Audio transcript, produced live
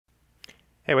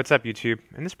Hey, what's up, YouTube?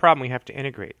 In this problem, we have to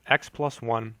integrate x plus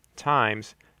 1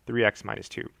 times 3x minus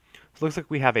 2. So it looks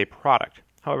like we have a product.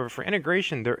 However, for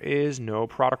integration, there is no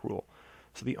product rule.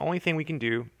 So the only thing we can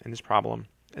do in this problem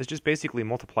is just basically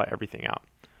multiply everything out.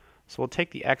 So we'll take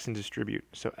the x and distribute.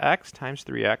 So x times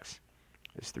 3x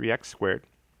is 3x squared.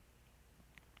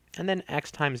 And then x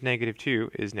times negative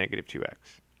 2 is negative 2x.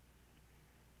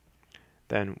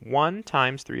 Then 1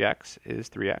 times 3x is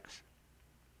 3x.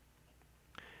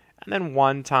 And then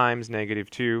 1 times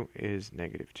negative 2 is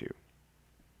negative 2.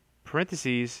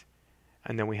 Parentheses,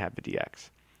 and then we have the dx.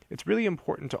 It's really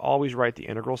important to always write the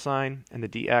integral sign and the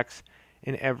dx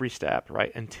in every step,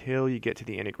 right, until you get to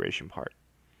the integration part.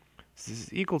 So this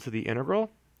is equal to the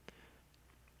integral.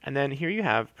 And then here you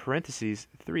have parentheses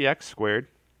 3x squared.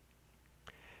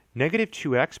 Negative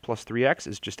 2x plus 3x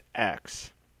is just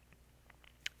x.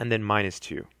 And then minus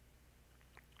 2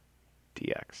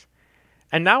 dx.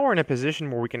 And now we're in a position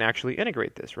where we can actually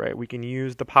integrate this, right? We can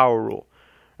use the power rule.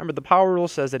 Remember, the power rule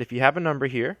says that if you have a number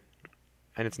here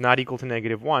and it's not equal to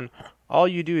negative 1, all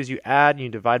you do is you add and you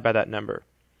divide by that number.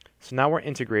 So now we're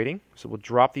integrating. So we'll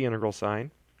drop the integral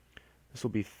sign. This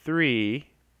will be 3x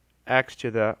to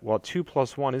the, well, 2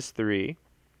 plus 1 is 3.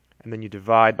 And then you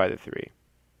divide by the 3.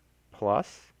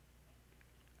 Plus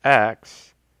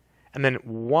x. And then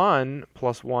 1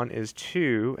 plus 1 is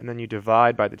 2. And then you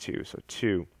divide by the 2. So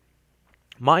 2.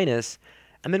 Minus,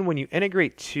 and then when you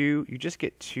integrate 2, you just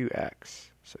get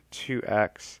 2x. So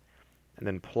 2x, and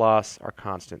then plus our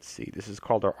constant c. This is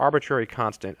called our arbitrary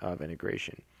constant of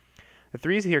integration. The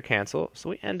 3's here cancel,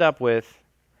 so we end up with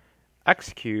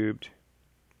x cubed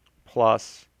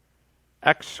plus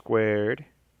x squared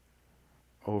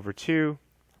over 2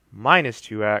 minus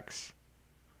 2x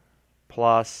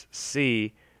plus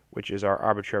c, which is our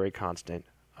arbitrary constant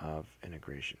of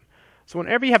integration. So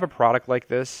whenever you have a product like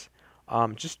this,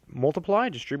 just multiply,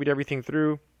 distribute everything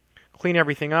through, clean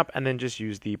everything up, and then just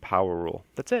use the power rule.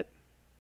 That's it.